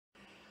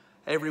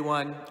Hey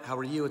everyone, how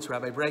are you? It's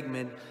Rabbi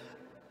Bregman.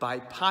 By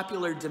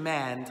popular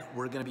demand,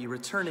 we're going to be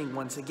returning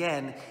once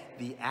again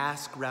the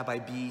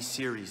AskRabbiB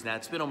series. Now,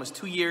 it's been almost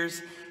 2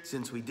 years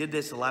since we did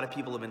this. A lot of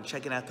people have been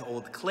checking out the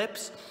old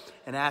clips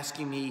and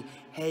asking me,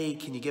 hey,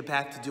 can you get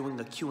back to doing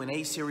a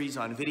Q&A series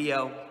on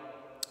video?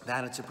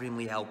 That is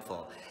supremely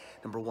helpful.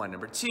 Number one.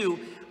 Number two,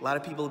 a lot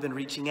of people have been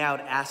reaching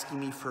out asking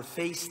me for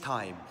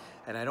FaceTime.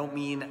 And I don't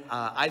mean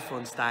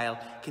iPhone style.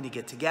 Can you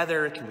get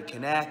together? Can we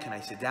connect? Can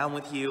I sit down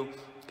with you?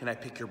 Can I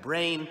pick your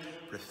brain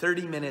for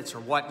 30 minutes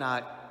or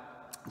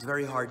whatnot? It's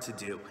very hard to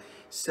do.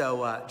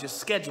 So just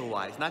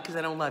schedule-wise, not because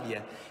I don't love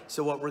you.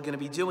 So what we're going to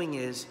be doing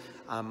is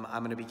I'm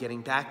going to be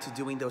getting back to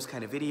doing those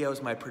kind of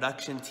videos. My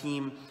production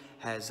team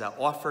has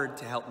offered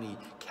to help me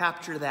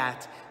capture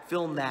that,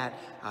 film that.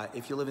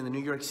 If you live in the New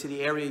York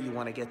City area, you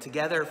want to get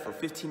together for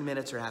 15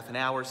 minutes or half an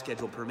hour,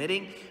 schedule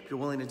permitting. If you're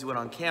willing to do it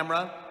on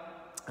camera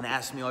and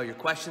ask me all your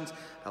questions,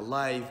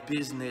 life,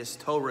 business,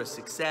 Torah,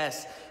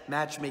 success,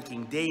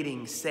 matchmaking,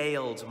 dating,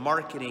 sales,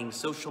 marketing,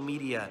 social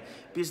media,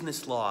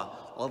 business law,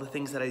 all the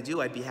things that I do,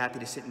 I'd be happy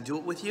to sit and do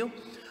it with you.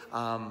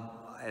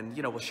 And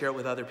we'll share it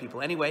with other people.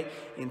 Anyway,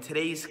 in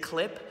today's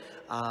clip,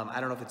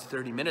 I don't know if it's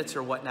 30 minutes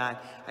or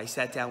whatnot, I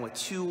sat down with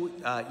two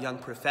young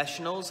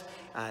professionals.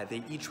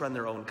 They each run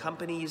their own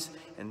companies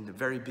and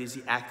very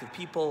busy, active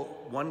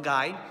people. One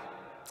guy,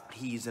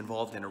 he's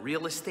involved in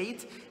real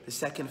estate. The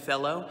second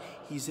fellow,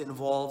 he's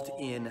involved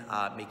in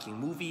making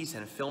movies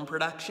and film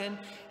production.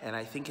 And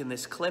I think in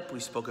this clip, we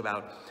spoke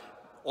about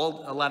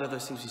a lot of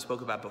those things we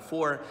spoke about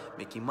before: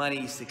 making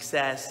money,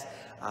 success,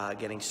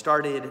 getting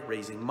started,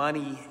 raising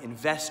money,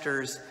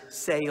 investors,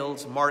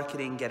 sales,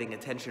 marketing, getting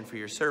attention for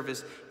your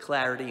service,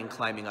 clarity, and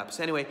climbing up.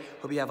 So anyway,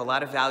 hope you have a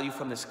lot of value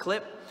from this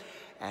clip.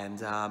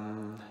 And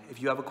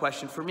if you have a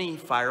question for me,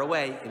 fire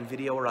away, in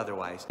video or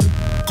otherwise.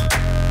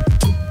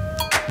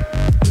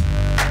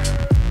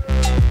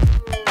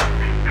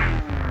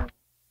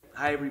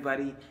 Hi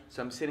everybody.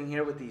 So I'm sitting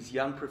here with these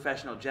young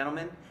professional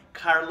gentlemen,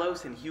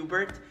 Carlos and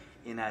Hubert,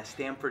 in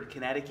Stamford,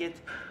 Connecticut.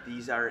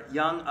 These are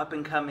young,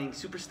 up-and-coming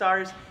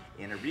superstars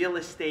in real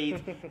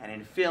estate and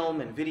in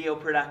film and video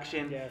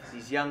production. Yes.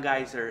 These young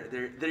guys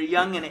they're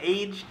young in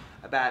age,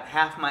 about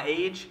half my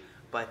age,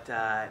 but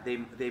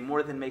they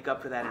more than make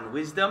up for that in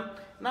wisdom,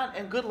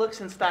 and good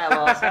looks and style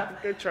also.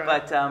 Good try.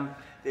 But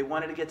they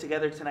wanted to get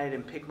together tonight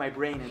and pick my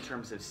brain in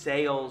terms of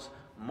sales,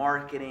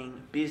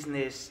 marketing,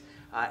 business,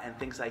 and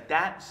things like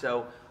that.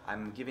 So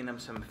I'm giving them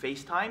some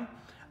FaceTime.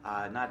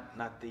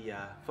 Not the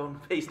phone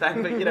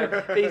FaceTime,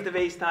 but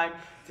face-to-face time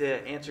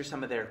to answer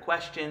some of their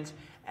questions,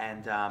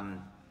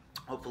 and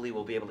hopefully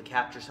we'll be able to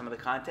capture some of the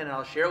content, and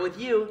I'll share it with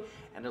you,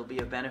 and it'll be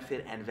of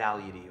benefit and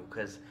value to you,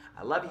 because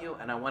I love you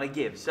and I want to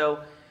give.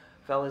 So,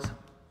 fellas,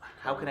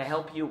 how can I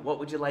help you? What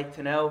would you like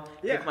to know?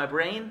 Yeah. Pick my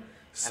brain,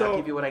 and I'll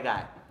give you what I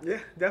got. Yeah,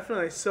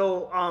 definitely.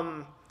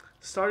 So,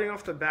 starting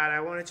off the bat, I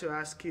wanted to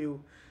ask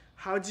you,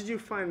 how did you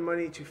find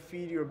money to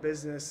feed your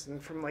business,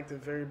 and from like the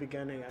very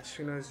beginning, as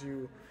soon as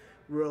you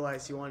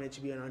realized you wanted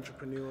to be an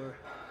entrepreneur?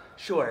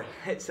 Sure.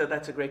 So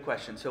that's a great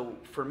question. So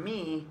for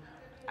me,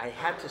 I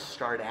had to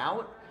start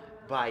out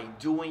by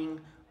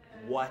doing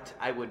what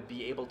I would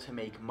be able to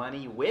make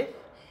money with,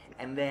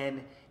 and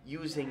then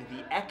using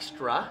the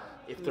extra,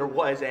 if there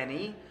was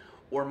any,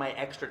 or my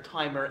extra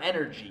time or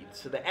energy.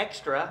 So the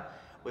extra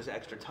was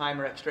extra time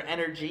or extra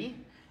energy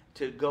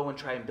to go and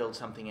try and build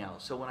something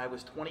else. So when I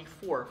was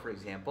 24, for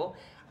example,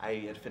 I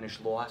had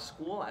finished law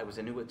school, I was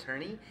a new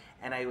attorney,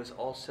 and I was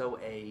also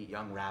a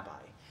young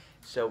rabbi.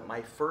 So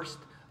my first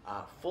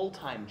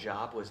full-time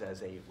job was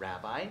as a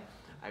rabbi.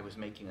 I was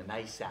making a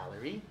nice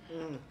salary,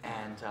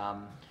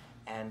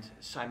 and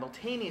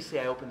simultaneously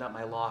I opened up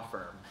my law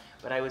firm.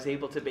 But I was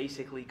able to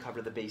basically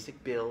cover the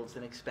basic bills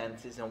and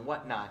expenses and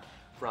whatnot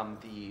from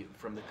the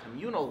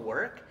communal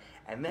work,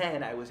 and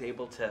then I was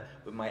able to,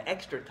 with my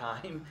extra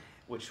time,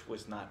 which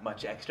was not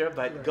much extra,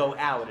 but go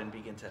out and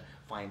begin to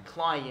find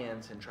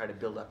clients and try to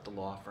build up the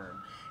law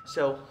firm.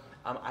 So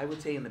I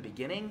would say in the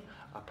beginning,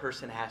 a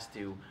person has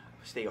to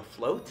stay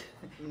afloat,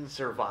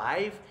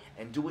 survive,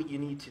 and do what you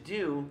need to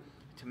do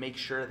to make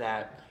sure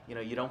that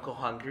you don't go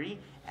hungry.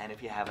 And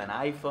if you have an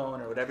iPhone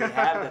or whatever you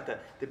have,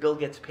 that the bill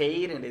gets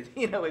paid and it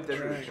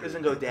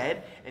doesn't go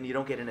dead, and you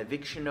don't get an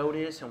eviction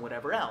notice and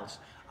whatever else.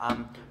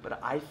 But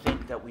I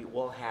think that we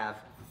all have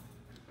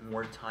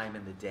more time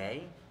in the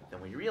day than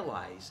we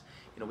realize.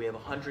 We have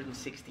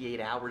 168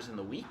 hours in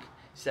the week,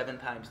 7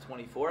 times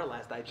 24.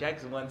 Last I checked,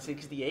 is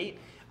 168.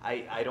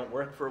 I don't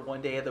work for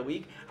one day of the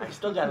week. I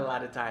still got a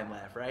lot of time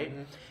left, right?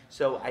 Mm-hmm.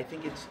 So I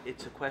think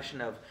it's a question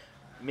of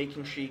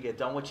making sure you get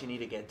done what you need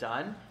to get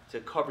done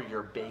to cover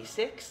your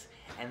basics,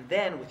 and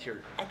then with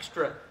your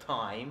extra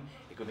time,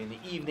 it could be in the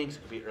evenings,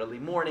 it could be early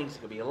mornings,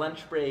 it could be a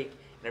lunch break,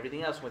 and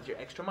everything else. With your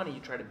extra money, you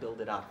try to build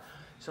it up.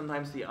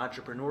 Sometimes the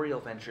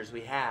entrepreneurial ventures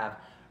we have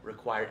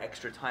require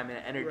extra time and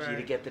energy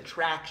to get the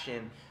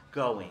traction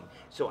going.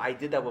 So I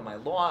did that with my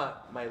law.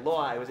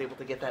 I was able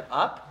to get that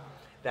up,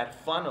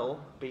 that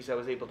funnel. Basically, I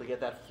was able to get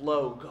that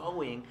flow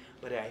going.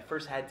 But I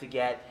first had to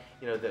get,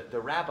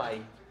 the rabbi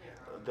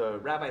the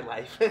rabbi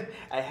life,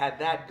 I had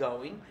that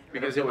going.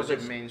 Because it was your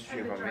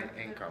mainstream of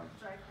income.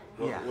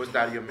 Yeah. Was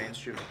that your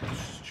mainstream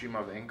stream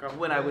of income?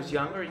 When I was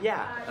younger,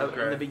 yeah.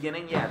 Okay. In the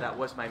beginning, yeah, that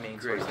was my main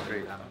source of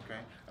Great. income. Okay.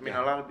 I mean,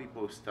 a lot of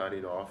people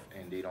started off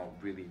and they don't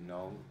really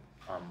know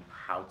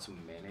how to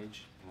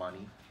manage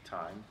money,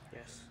 time.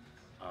 Yes.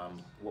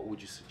 What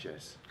would you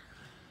suggest?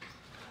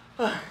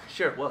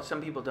 Sure. Well,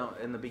 some people don't.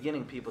 In the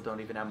beginning, people don't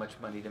even have much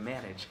money to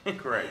manage.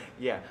 Correct.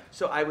 Yeah.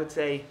 So I would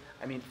say,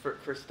 I mean,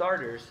 for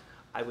starters,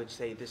 I would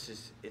say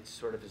it's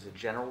sort of as a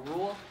general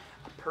rule,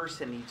 a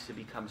person needs to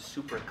become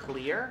super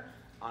clear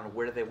on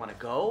where they want to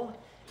go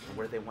and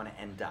where they want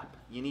to end up.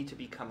 You need to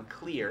become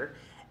clear,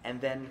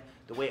 and then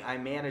the way I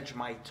manage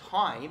my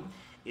time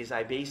is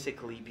I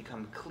basically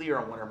become clear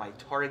on what are my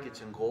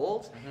targets and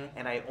goals,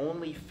 and I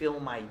only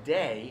fill my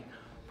day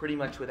pretty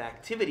much with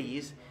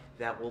activities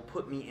that will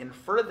put me in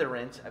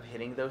furtherance of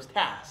hitting those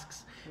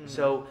tasks.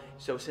 So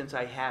since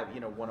I have,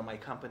 one of my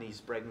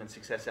companies, Bregman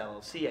Success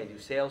LLC, I do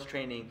sales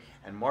training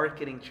and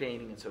marketing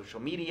training and social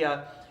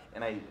media,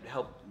 and I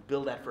help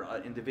build that for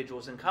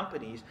individuals and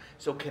companies.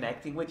 So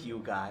connecting with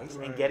you guys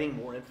and getting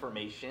more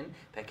information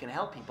that can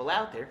help people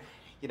out there,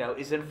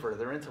 is in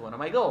furtherance of one of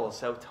my goals.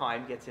 So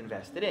time gets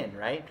invested in,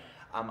 right?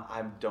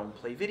 I don't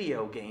play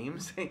video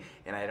games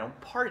and I don't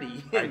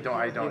party. I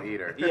don't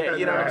either. Yeah,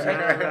 you know what I'm saying?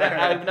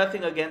 I have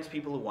nothing against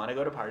people who want to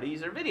go to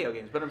parties or video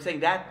games, but I'm saying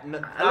that.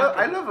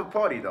 I love a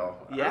party though.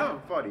 Yeah? I love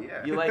a party,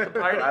 yeah. You like a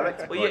party? I like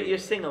to well, party. You're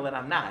single and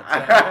I'm not.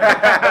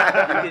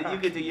 So you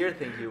could do your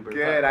thing, Huber.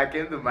 Good, I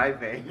can do my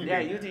thing. Yeah,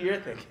 you do your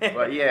thing.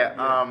 But yeah,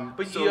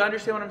 But you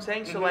understand what I'm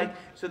saying? So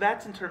so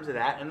that's in terms of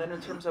that, and then in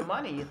terms of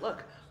money,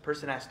 look,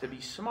 person has to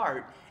be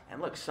smart,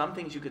 and look, some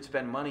things you could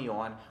spend money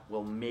on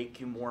will make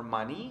you more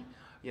money.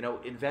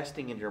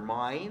 Investing in your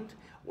mind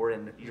or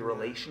in your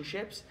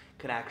relationships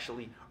can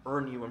actually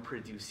earn you and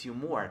produce you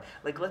more.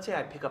 Like, let's say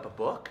I pick up a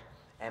book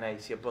and I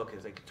see a book,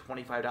 it's like a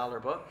 $25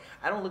 book.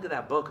 I don't look at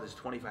that book, it's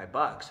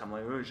 $25. I'm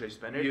like, oh, should I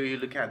spend it? You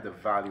look at the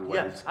value.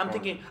 Yeah, I'm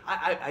thinking,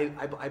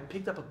 I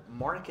picked up a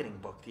marketing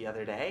book the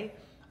other day.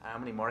 How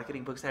many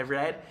marketing books I've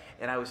read,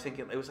 and I was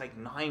thinking it was like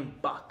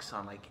 $9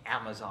 on like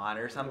Amazon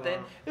or something.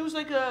 Wow. It was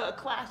like a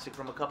classic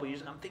from a couple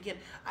years ago. I'm thinking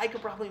I could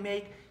probably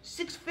make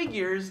 6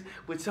 figures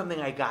with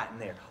something I got in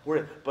there,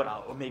 or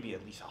maybe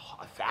at least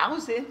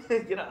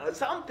 1,000,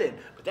 something,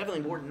 but definitely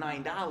more than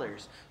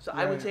 $9. So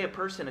I would say a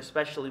person,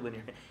 especially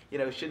when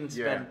you're, shouldn't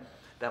spend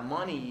that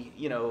money,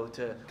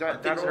 to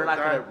things that are not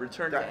going to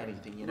return to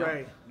anything,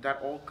 Right.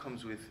 That all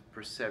comes with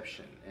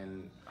perception,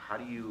 and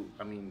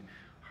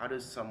how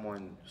does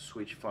someone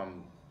switch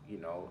from,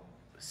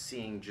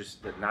 seeing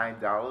just the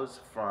 $9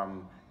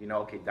 from,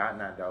 okay, that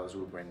 $9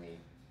 will bring me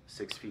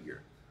 6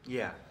 figure?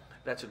 Yeah,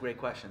 that's a great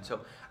question.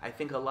 So I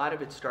think a lot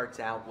of it starts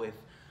out with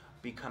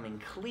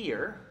becoming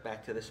clear,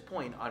 back to this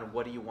point, on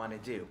what do you want to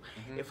do.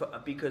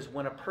 Because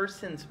when a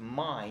person's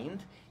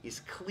mind is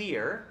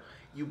clear,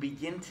 you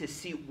begin to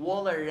see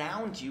all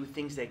around you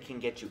things that can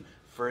get you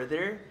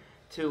further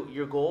to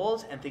your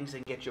goals and things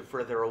that get you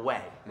further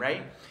away,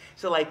 right?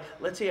 So like,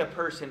 let's say a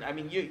person,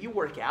 you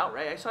work out,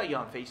 right? I saw you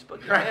on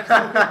Facebook.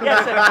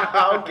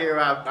 Okay,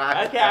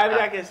 Rabbi. Okay, I'm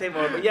not going to say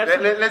more, but yes.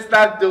 Let's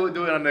not do it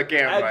on the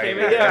camera. Okay,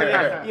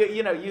 yeah.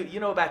 You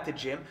know about the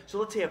gym. So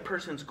let's say a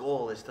person's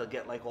goal is to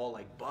get like all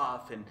like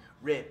buff and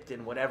ripped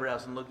and whatever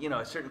else and look,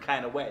 a certain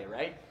kind of way,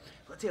 right?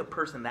 Let's say a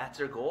person, that's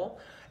their goal.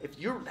 If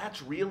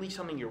that's really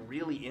something you're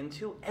really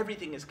into,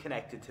 everything is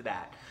connected to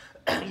that.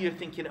 You're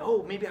thinking,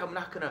 oh, maybe I'm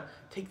not going to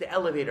take the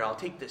elevator. I'll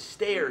take the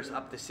stairs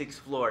up the 6th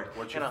floor.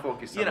 What you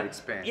focus on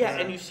expands. Yeah,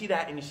 and you see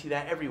that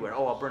everywhere.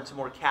 Oh, I'll burn some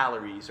more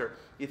calories. Or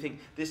you think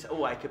this,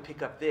 I could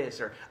pick up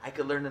this. Or I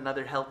could learn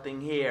another health thing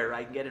here. Or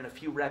I can get in a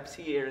few reps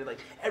here. Like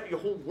your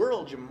whole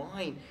world, your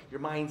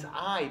mind's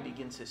eye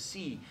begins to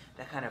see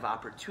that kind of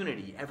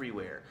opportunity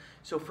everywhere.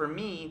 So for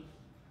me,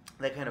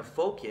 that kind of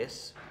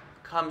focus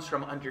comes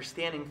from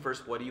understanding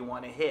first, what do you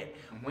want to hit?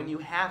 When you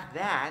have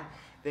that,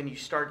 then you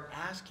start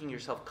asking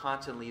yourself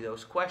constantly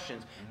those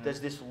questions. Does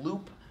this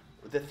loop,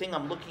 the thing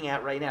I'm looking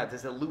at right now,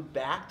 does it loop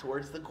back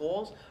towards the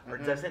goals or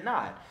does it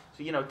not?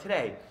 So,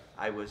 today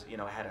I was,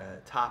 had a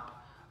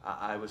top,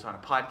 I was on a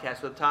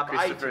podcast with a top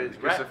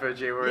Christopher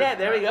J. Word. Yeah,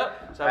 there we go.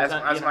 So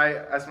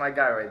that's my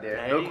guy right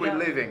there. No quit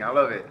living. I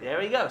love it. There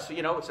we go.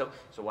 So,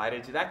 so why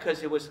did I do that?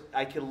 Because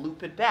I could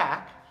loop it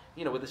back,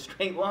 with a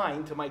straight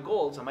line to my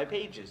goals on my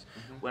pages.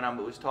 When I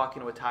was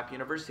talking to a top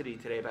university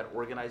today about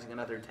organizing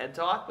another TED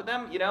Talk with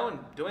them, and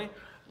doing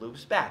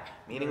loops back.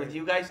 Meeting with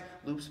you guys,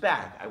 loops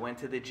back. I went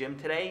to the gym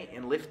today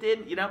and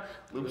lifted,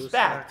 loops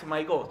back to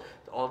my goals.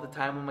 All the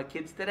time with my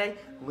kids today,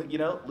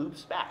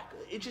 loops back.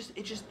 It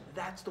just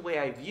that's the way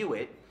I view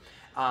it.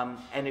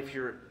 And if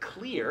you're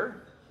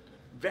clear,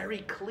 very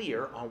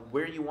clear on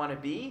where you want to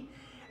be,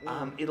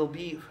 it'll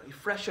be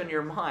fresh on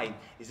your mind.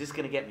 Is this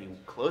going to get me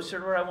closer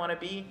to where I want to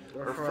be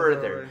or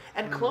further?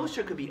 And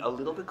closer could be a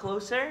little bit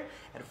closer,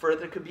 and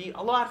further could be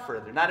a lot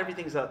further. Not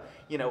everything's a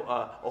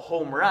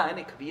home run.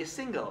 It could be a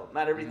single.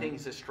 Not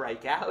everything's a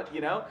strikeout.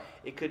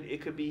 It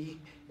could be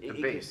a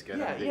base.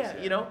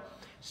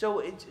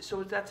 So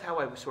that's how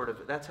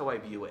I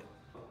view it.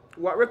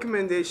 what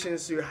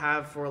recommendations do you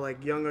have for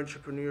like young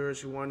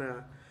entrepreneurs who want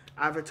to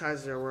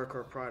advertise their work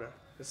or product?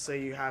 Let's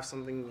say you have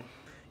something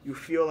you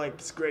feel like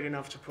it's great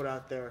enough to put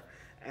out there,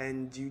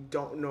 and you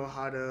don't know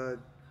how to,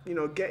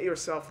 get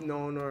yourself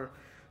known or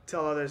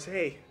tell others,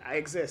 hey, I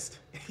exist,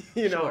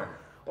 Sure.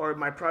 or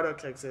my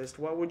product exists.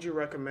 What would you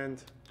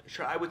recommend?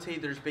 Sure, I would say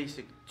there's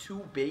two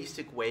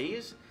basic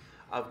ways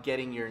of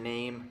getting your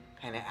name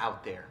kind of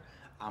out there.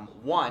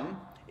 One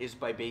is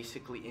by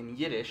basically in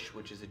Yiddish,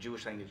 which is a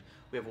Jewish language,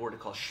 we have a word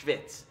called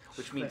schwitz,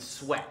 which means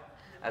sweat.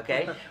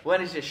 Okay?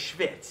 One is just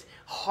schwitz,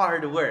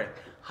 hard work,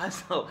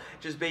 hustle,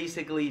 just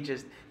basically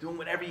just doing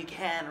whatever you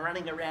can,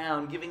 running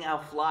around, giving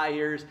out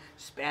flyers,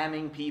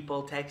 spamming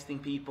people,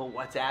 texting people,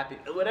 WhatsApping,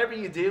 whatever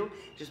you do,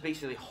 just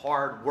basically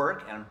hard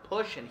work and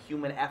push and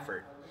human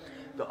effort.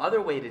 The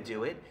other way to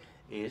do it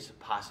is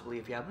possibly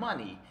if you have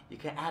money, you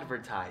can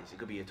advertise. It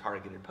could be a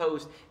targeted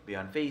post, it could be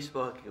on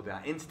Facebook, it could be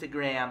on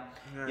Instagram.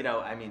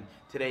 Right.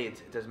 Today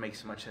it doesn't make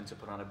so much sense to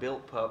put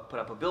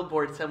up a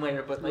billboard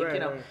somewhere, but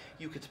Right.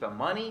 you could spend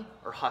money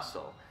or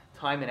hustle,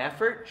 time and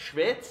effort,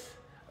 schwitz,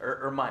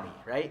 or money,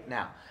 right?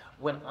 Now,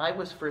 when I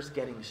was first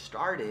getting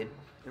started,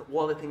 and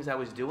all the things I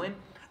was doing,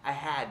 I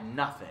had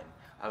nothing.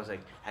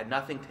 Had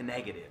nothing to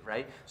negative,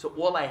 right? So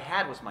all I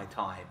had was my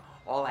time.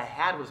 All I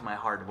had was my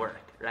hard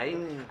work, right?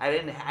 I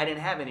didn't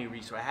have any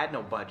resource. I had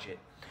no budget.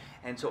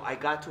 And so I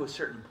got to a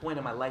certain point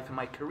in my life and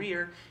my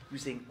career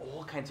using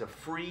all kinds of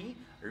free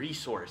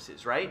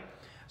resources, right?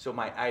 So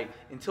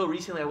until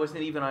recently I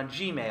wasn't even on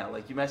Gmail.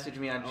 Like you messaged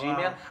me on Gmail,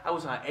 Wow. I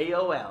was on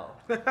AOL.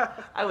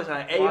 I was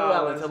on AOL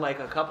Wow. until like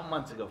a couple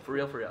months ago, for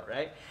real,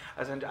 right? I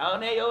was on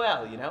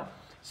AOL,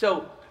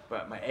 So,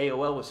 but my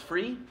AOL was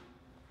free.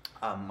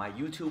 My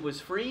YouTube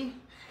was free.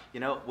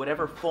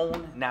 Whatever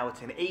phone, now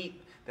it's an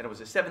 8. Then it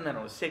was a 7, then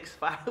it was 6,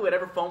 5,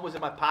 whatever phone was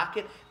in my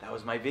pocket, that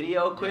was my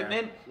video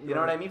equipment. Yeah. You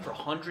know what I mean? For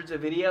hundreds of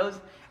videos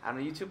on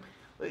YouTube.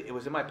 It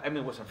was it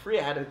wasn't free,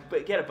 I had to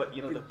get it, but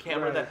the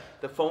camera, Right.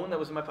 the phone that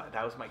was in my pocket,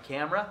 that was my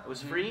camera, it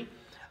was free.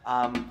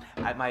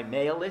 My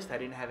mail list, I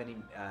didn't have any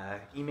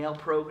email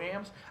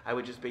programs. I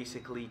would just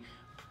basically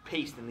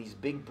paste in these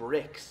big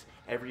bricks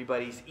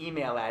everybody's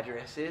email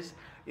addresses,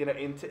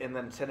 and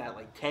then send out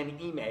like 10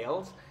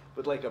 emails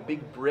with like a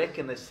big brick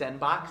in the send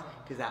box,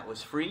 because that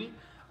was free.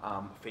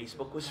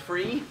 Facebook was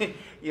free,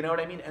 you know what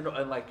I mean? And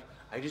like,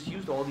 I just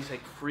used all these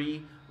like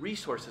free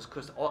resources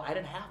because I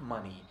didn't have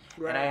money.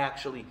 Right. And I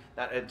actually,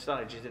 it's not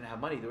I just didn't have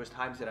money. There was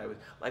times that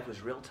life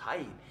was real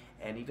tight.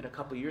 And even a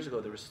couple of years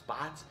ago, there were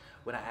spots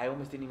when I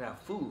almost didn't even have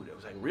food. It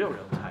was like real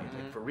tight,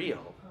 like for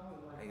real.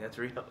 Like that's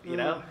real,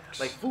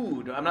 like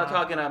food. I'm not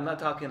talking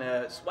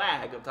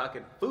swag. I'm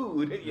talking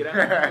food,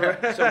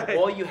 So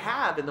all you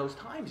have in those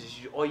times is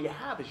all you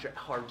have is your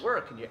hard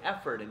work and your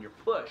effort and your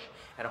push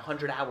and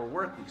 100-hour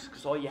work weeks,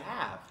 because all you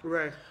have.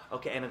 Right.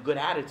 Okay, and a good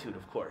attitude,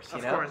 of course.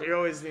 Of course, you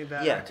always need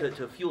that. Yeah,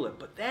 to fuel it.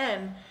 But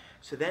then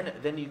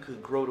you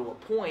could grow to a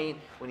point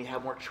when you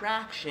have more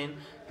traction.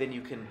 Then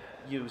you can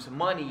use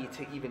money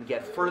to even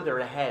get further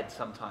ahead.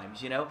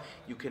 Sometimes,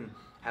 you can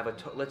have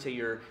let's say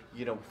you're,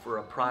 for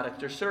a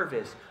product or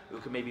service, you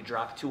can maybe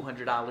drop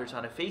 $200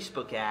 on a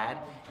Facebook ad,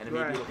 and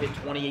maybe Right. it'll hit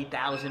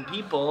 28,000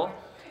 people,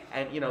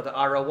 and the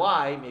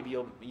ROI, maybe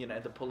you'll end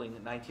up pulling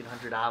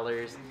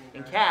 $1,900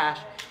 in cash.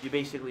 You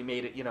basically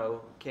made it,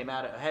 came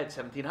out ahead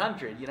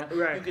 $1,700.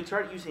 Right. You can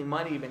start using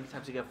money many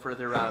times to get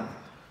further,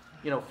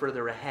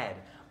 further ahead.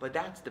 But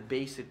that's the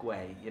basic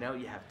way. You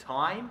have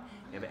time,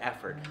 you have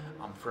effort.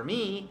 For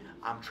me,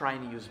 I'm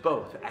trying to use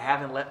both. I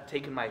haven't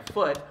taken my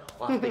foot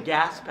off the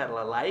gas pedal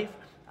of life.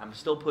 I'm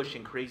still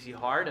pushing crazy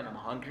hard, and I'm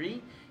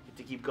hungry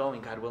to keep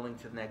going, God willing,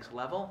 to the next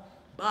level.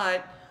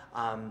 But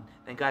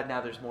thank God now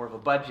there's more of a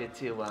budget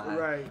to,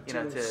 Right,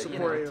 to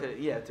support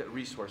you. to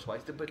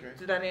resource-wise. But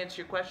did that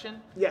answer your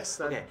question? Yes.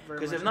 That Okay. very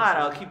Because much if not,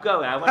 I'll keep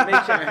going. I want to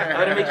make sure. I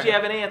want to make sure you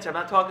have an answer. I'm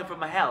not talking for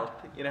my health.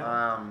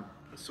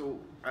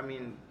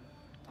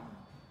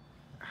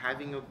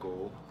 Having a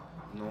goal,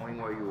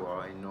 knowing where you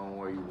are and knowing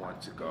where you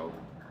want to go,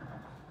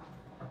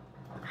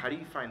 how do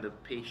you find the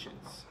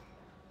patience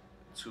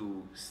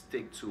to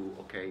stick to,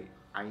 okay,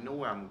 I know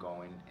where I'm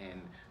going,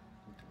 and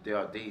there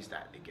are days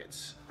that it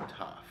gets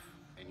tough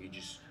and you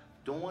just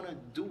don't want to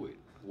do it?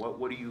 What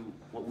would you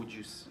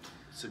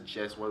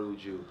suggest? What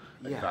would you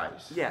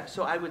advise? Yeah,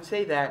 so I would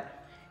say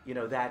that,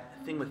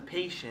 that thing with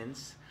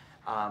patience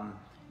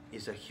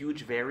is a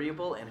huge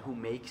variable, and who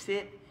makes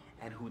it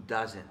and who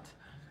doesn't.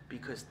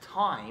 Because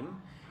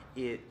time,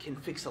 it can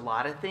fix a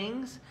lot of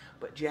things,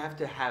 but you have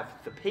to have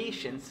the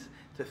patience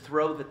to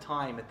throw the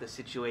time at the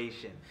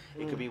situation.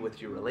 It could be with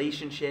your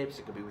relationships,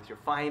 it could be with your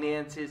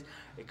finances,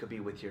 it could be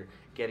with your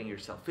getting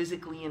yourself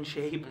physically in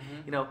shape.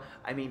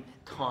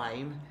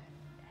 Time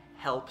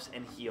helps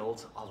and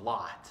heals a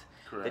lot.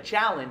 Correct. The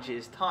challenge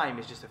is time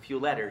is just a few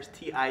letters,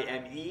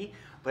 T-I-M-E,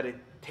 but it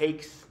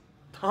takes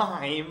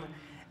time,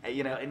 and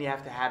you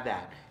have to have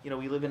that.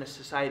 We live in a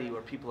society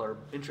where people are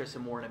interested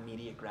more in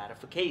immediate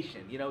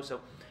gratification, so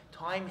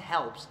time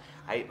helps.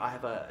 I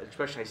have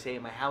especially I say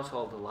in my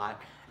household a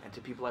lot, and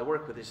to people I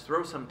work with, is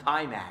throw some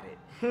time at it.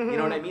 You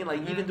know what I mean?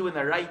 Like even doing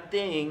the right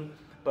thing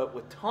But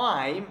with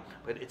time,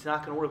 but it's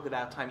not going to work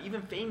without time.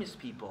 Even famous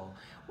people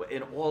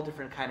in all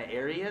different kind of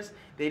areas,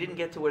 they didn't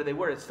get to where they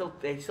were.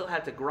 They still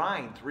had to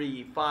grind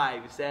 3,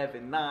 5,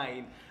 7,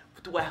 9,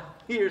 12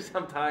 years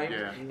sometimes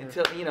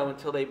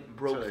until they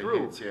broke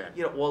through,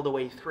 all the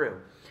way through.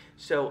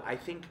 So I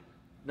think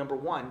number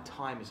one,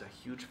 time is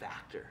a huge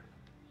factor.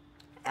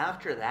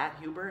 After that,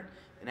 Hubert,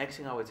 the next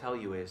thing I would tell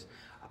you is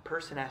a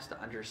person has to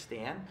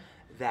understand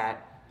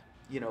that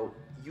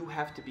you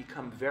have to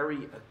become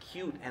very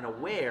acute and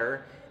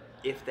aware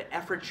if the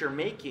efforts you're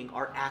making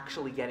are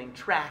actually getting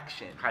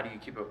traction. How do you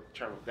keep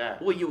track of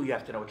that? Well, you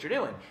have to know what you're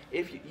doing.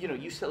 If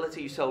you sell, let's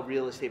say you sell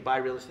real estate, buy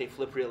real estate,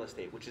 flip real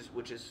estate,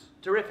 which is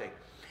terrific.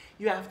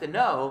 You have to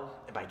know,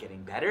 am I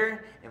getting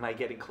better? Am I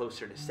getting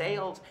closer to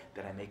sales?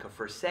 Did I make a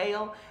first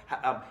sale?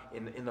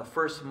 In the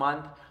first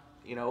month,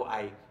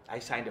 I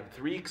signed up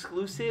 3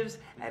 exclusives,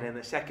 and in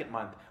the second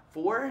month,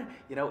 4.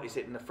 Is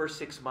it in the first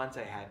 6 months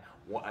I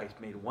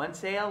made 1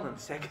 sale, and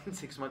the second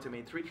 6 months I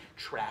made 3?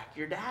 Track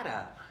your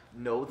data.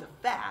 Know the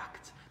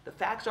facts. The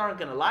facts aren't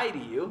going to lie to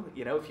you,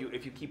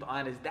 if you keep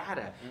honest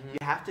data. You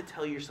have to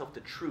tell yourself the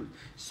truth.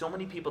 So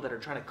many people that are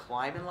trying to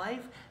climb in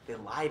life, they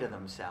lie to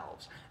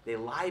themselves. They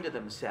lie to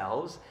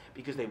themselves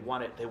because they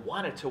want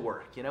it to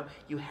work,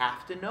 You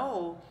have to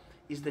know,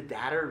 is the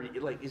data,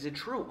 is it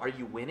true? Are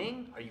you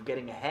winning? Are you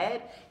getting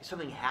ahead? Is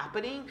something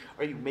happening?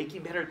 Are you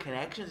making better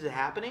connections? Is it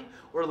happening?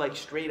 Or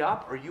straight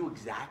up, are you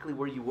exactly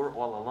where you were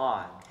all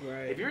along?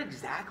 Right. If you're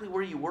exactly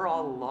where you were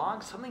all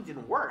along, something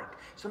didn't work.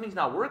 Something's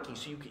not working.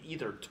 So you could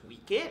either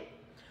tweak it,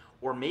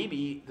 or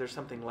maybe there's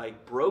something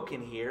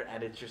broken here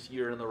and it's just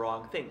you're in the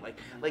wrong thing.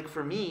 Like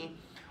for me,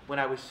 when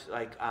I was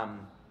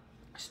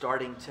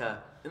starting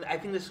to, and I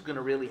think this is going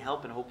to really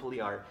help, and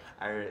hopefully our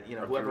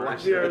whoever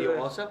watches the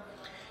video also.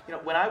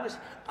 When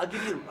I'll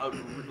give you a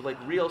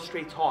real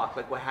straight talk,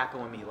 what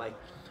happened with me.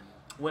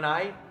 When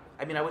I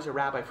was a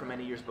rabbi for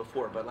many years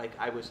before, but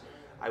I was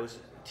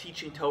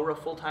teaching Torah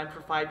full time for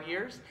 5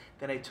 years.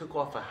 Then I took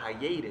off a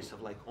hiatus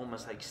of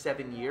almost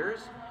 7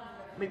 years,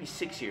 maybe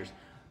 6 years,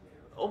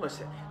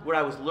 almost, where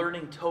I was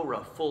learning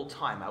Torah full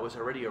time. I was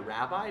already a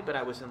rabbi, but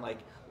I was in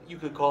you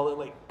could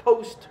call it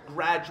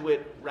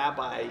postgraduate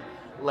rabbi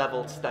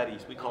level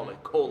studies. We call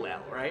it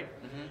kollel, right?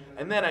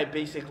 And then I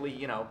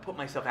basically, put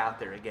myself out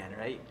there again,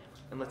 right?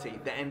 And let's say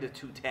the end of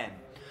 210.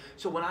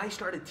 So when I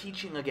started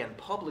teaching again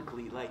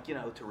publicly,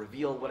 to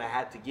reveal what I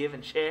had to give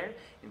and share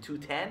in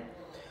 210,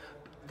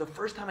 the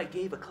first time I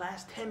gave a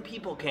class, 10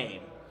 people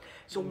came.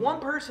 So one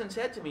person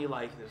said to me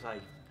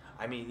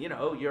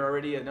you're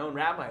already a known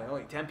rabbi,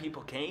 only 10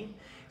 people came.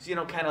 So,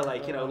 kind of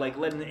letting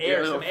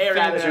some air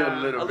out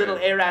of a little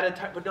air out of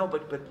time. But no,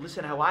 but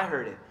listen how I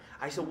heard it.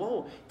 I said,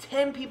 whoa,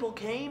 10 people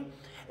came.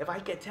 If I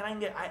get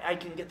 10, I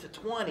can get to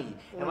 20.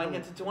 If I can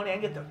get to 20, I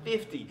can get to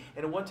 50.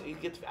 And once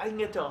I can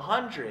get to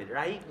 100,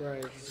 right?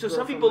 Right. So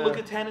some people look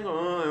at 10 and go,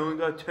 oh, I only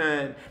got 10.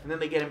 And then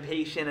they get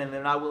impatient and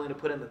they're not willing to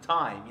put in the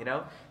time,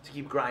 to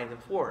keep grinding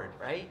forward,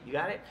 right? You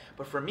got it?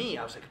 But for me,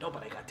 I was like, no,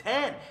 but I got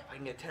 10. If I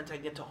can get 10, I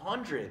can get to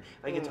 100.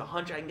 If I get to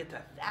 100, I can get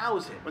to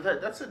 1,000. But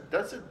that's a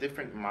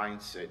different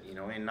mindset,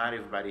 and not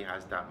everybody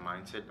has that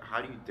mindset. How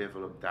do you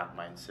develop that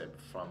mindset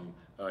from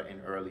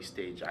an early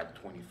stage at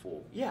 24?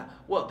 Yeah,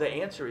 well, the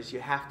answer is you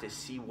have to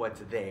see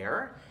what's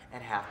there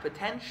and have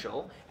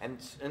potential and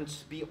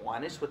be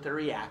honest with the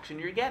reaction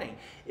you're getting.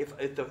 If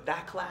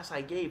that class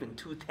I gave in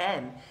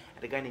 210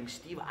 at a guy named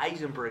Steve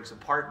Eisenberg's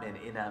apartment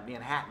in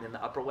Manhattan in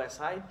the Upper West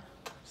Side,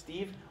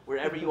 Steve,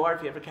 wherever you are,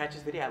 if you ever catch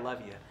this video, I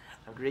love you.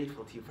 I'm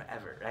grateful to you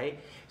forever, right?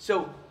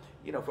 So,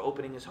 for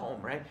opening his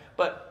home, right?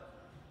 But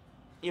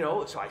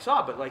so I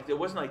saw, but there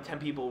wasn't 10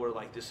 people were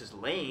this is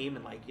lame,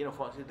 and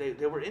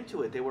they were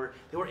into it. They were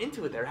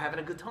into it. They were having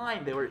a good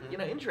time. They were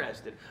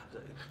interested.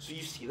 So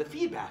you see the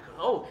feedback.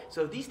 Oh,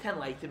 so if these 10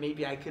 liked it,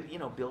 maybe I could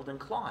build and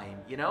climb.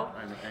 You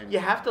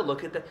have to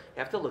look at the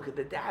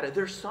data.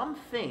 There's some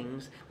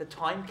things that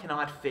time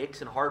cannot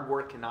fix and hard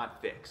work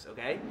cannot fix.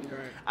 Okay,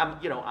 right. I'm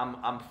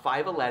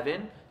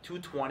 5'11",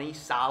 220,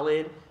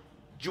 solid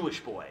Jewish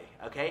boy.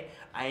 Okay,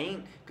 I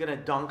ain't gonna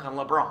dunk on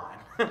LeBron.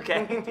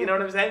 Okay, do you know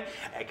what I'm saying?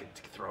 I could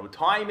throw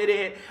time at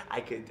it. I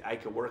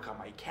could work on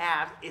my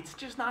calves. It's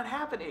just not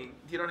happening.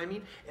 Do you know what I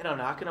mean? And I'm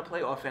not going to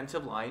play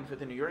offensive line for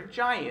the New York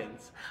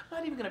Giants. I'm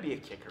not even going to be a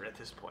kicker at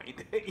this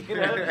point.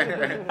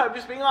 I'm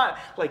just being honest.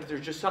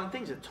 There's just some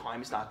things that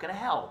time is not going to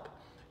help.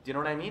 Do you know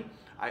what I mean?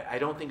 I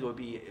don't think it would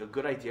be a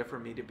good idea for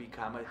me to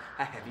become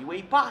a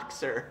heavyweight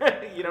boxer.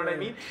 You know what I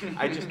mean?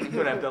 I just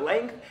don't have the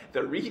length,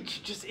 the reach.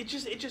 It's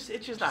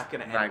just not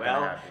going to end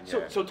well.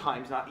 Happen, so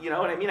time's not. You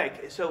know what I mean?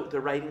 So the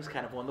writing's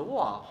kind of on the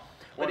wall.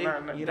 Well,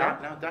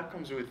 now that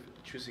comes with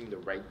choosing the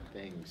right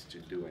things to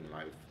do in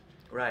life.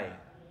 Right.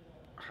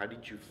 How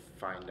did you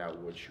find out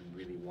what you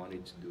really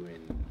wanted to do,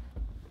 and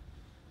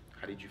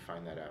how did you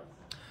find that out?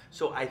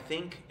 So I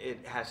think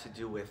it has to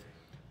do with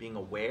being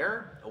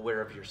aware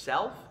of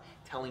yourself,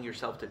 telling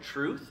yourself the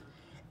truth,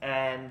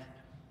 and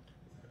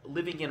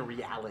living in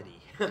reality,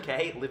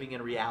 okay? Living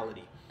in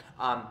reality.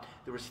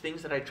 There was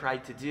things that I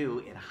tried to do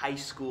in high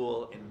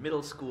school, in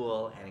middle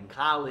school, and in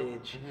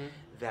college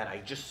that I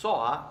just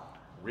saw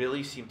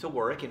really seemed to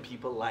work, and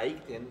people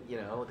liked, and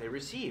they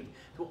received.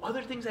 So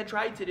other things I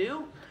tried to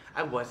do,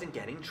 I wasn't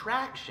getting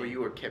traction. But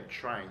you were kept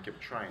trying.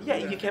 Yeah,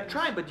 you kept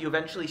trying, but you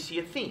eventually see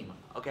a theme.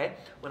 Okay,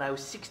 when I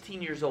was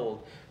 16 years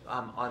old,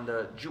 on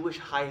the Jewish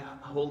high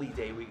holy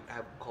day we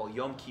have called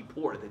Yom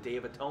Kippur, the Day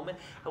of Atonement,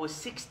 I was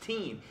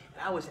 16,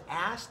 and I was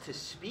asked to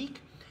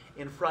speak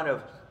in front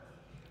of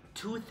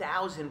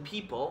 2,000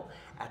 people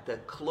at the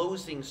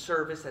closing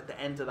service at the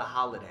end of the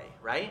holiday,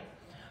 right?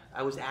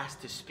 I was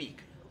asked to speak,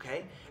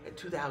 okay, at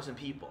 2,000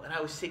 people, and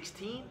I was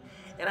 16,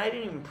 and I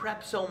didn't even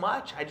prep so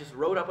much. I just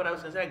wrote up what I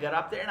was going to say. I got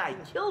up there, and I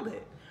killed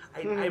it.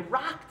 I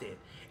rocked it.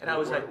 And I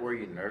was were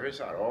you nervous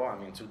at all? I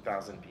mean,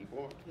 2,000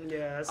 people?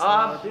 Yeah. That's a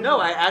lot of people. No,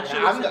 I actually.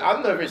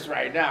 I'm nervous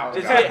right now.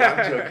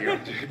 I'm joking.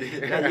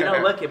 Yeah,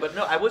 look, but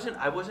no, I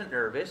wasn't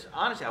nervous.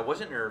 Honestly, I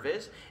wasn't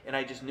nervous, and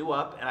I just knew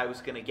up, and I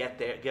was gonna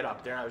get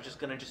up there, and I was just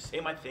gonna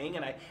say my thing,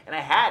 and I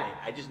had it.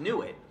 I just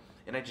knew it,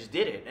 and I just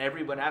did it. And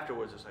everyone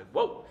afterwards was like,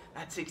 "Whoa,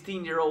 that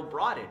 16-year-old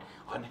brought it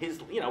on his,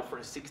 for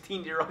a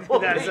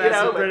 16-year-old." That's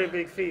a pretty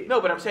big feat.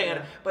 No, but I'm saying,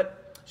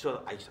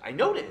 so I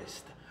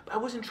noticed. I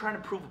wasn't trying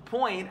to prove a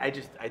point. I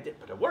did,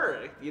 but it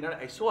worked.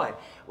 I saw it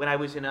when I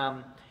was in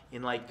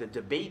like the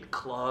debate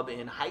club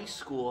in high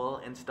school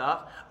and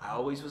stuff. I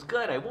always was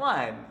good. I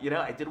won.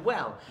 I did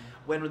well.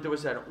 When there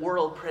was an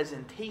oral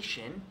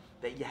presentation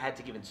that you had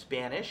to give in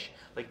Spanish,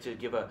 like to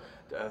give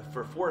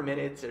for 4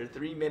 minutes or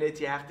 3 minutes,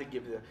 you have to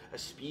give a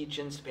speech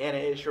in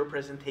Spanish or a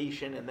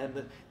presentation, and then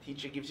the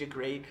teacher gives you a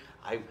grade.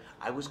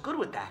 I was good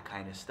with that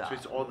kind of stuff. So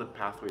it's all the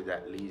pathway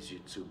that leads you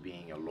to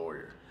being a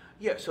lawyer.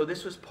 Yeah, so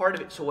this was part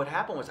of it. So what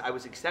happened was I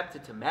was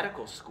accepted to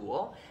medical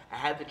school. I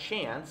had the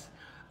chance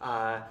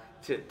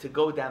to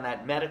go down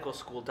that medical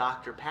school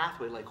doctor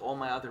pathway like all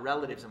my other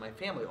relatives in my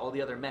family. All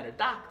the other men are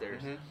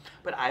doctors. Mm-hmm.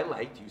 But I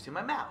liked using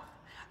my mouth.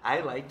 I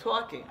liked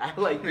talking. I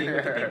liked being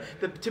with the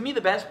people. To me, the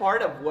best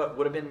part of what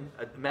would have been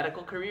a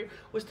medical career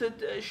was to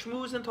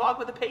schmooze and talk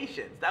with the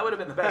patients. That would have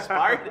been the best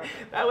part.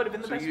 That would have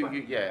been the best part.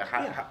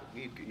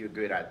 You're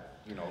good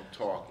at,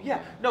 talking.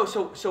 Yeah. No,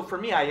 so for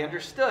me, I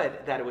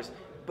understood that it was...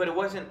 But it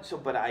wasn't so.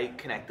 But I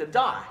connect the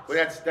dots.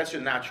 But that's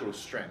your natural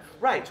strength.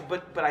 Right. So,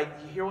 but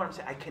you hear what I'm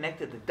saying? I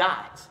connected the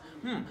dots.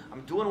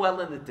 I'm doing well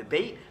in the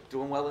debate.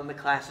 Doing well in the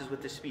classes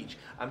with the speech.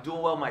 I'm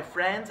doing well with my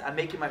friends. I'm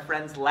making my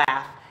friends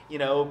laugh.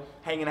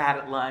 Hanging out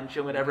at lunch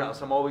and whatever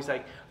else. I'm always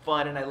like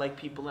fun, and I like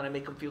people, and I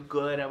make them feel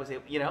good. I was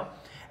able,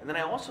 And then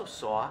I also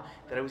saw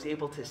that I was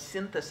able to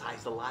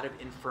synthesize a lot of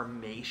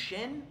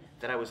information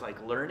that I was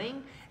like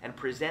learning and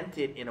present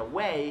it in a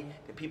way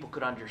that people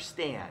could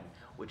understand,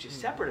 which is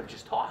separate of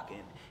just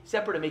talking,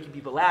 separate of making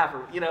people laugh,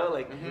 or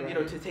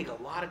to take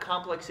a lot of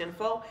complex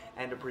info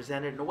and to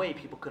present it in a way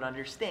people could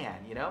understand.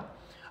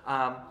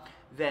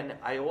 Then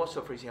I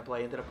also, for example,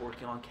 I ended up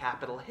working on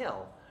Capitol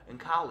Hill in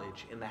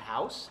college, in the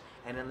House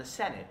and in the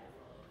Senate.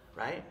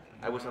 Right?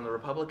 I was on the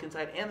Republican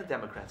side and the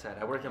Democrat side.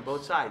 I worked on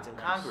both sides in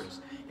Congress,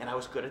 and I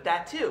was good at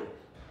that too.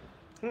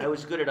 I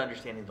was good at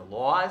understanding the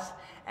laws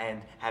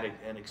and how to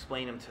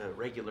explain them to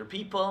regular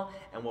people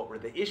and what were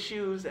the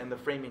issues and the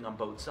framing on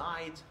both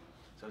sides.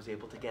 So I was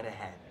able to get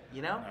ahead,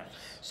 Nice.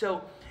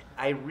 So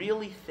I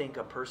really think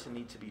a person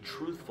needs to be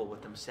truthful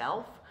with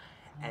himself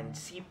and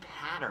see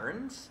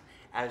patterns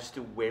as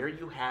to where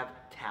you have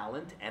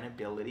talent and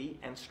ability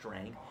and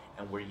strength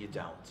and where you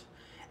don't.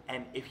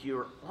 And if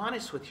you're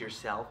honest with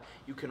yourself,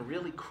 you can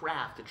really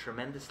craft a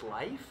tremendous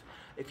life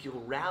if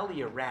you'll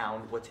rally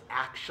around what's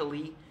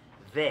actually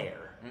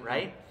there,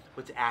 right?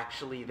 What's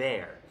actually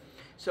there.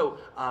 So,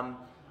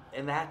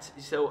 and that's,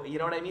 so, you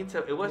know what I mean?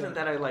 So it wasn't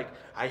that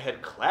I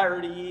had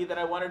clarity that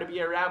I wanted to be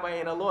a rabbi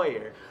and a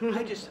lawyer.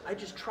 I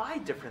just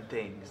tried different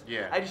things.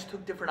 Yeah. I just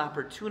took different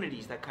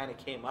opportunities that kind of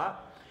came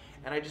up,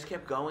 and I just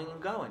kept going and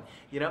going.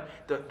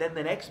 Then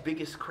the next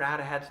biggest crowd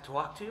I had to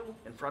talk to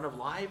in front of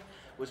live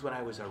was when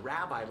I was a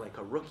rabbi, like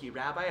a rookie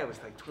rabbi. I was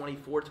like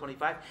 24,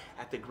 25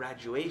 at the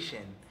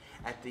graduation.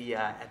 At the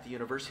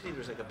university, there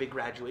was like a big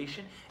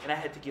graduation, and I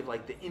had to give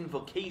like the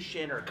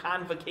invocation or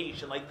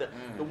convocation, like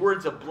the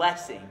words of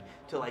blessing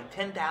to like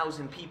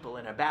 10,000 people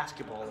in a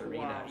basketball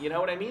arena. Wow. You know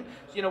what I mean?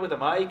 With a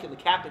mic and the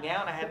capping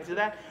out, I had to do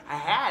that. I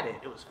had it.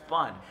 It was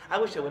fun. I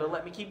wish they would have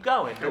let me keep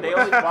going. It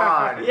was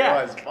fun.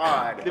 Yeah, it was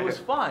fun. It was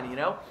fun,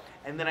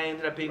 And then I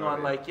ended up being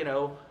on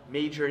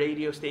major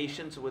radio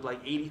stations with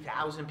like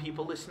 80,000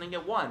 people listening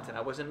at once, and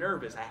I wasn't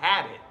nervous. I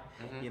had it.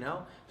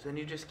 So then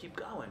you just keep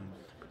going.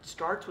 It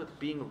starts with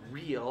being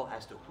real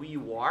as to who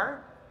you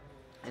are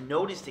and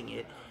noticing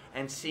it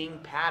and seeing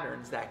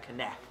patterns that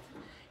connect.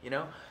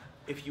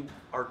 If you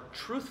are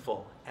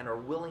truthful and are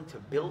willing to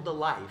build a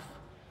life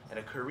and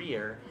a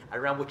career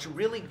around what you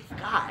really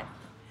got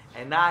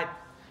and not,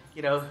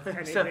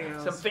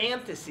 some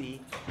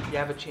fantasy, you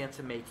have a chance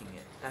of making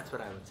it. That's what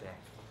I would say.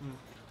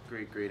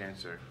 Great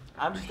answer.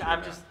 I'm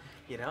just,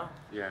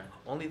 yeah.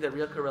 Only the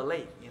real can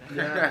relate,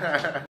 Yeah.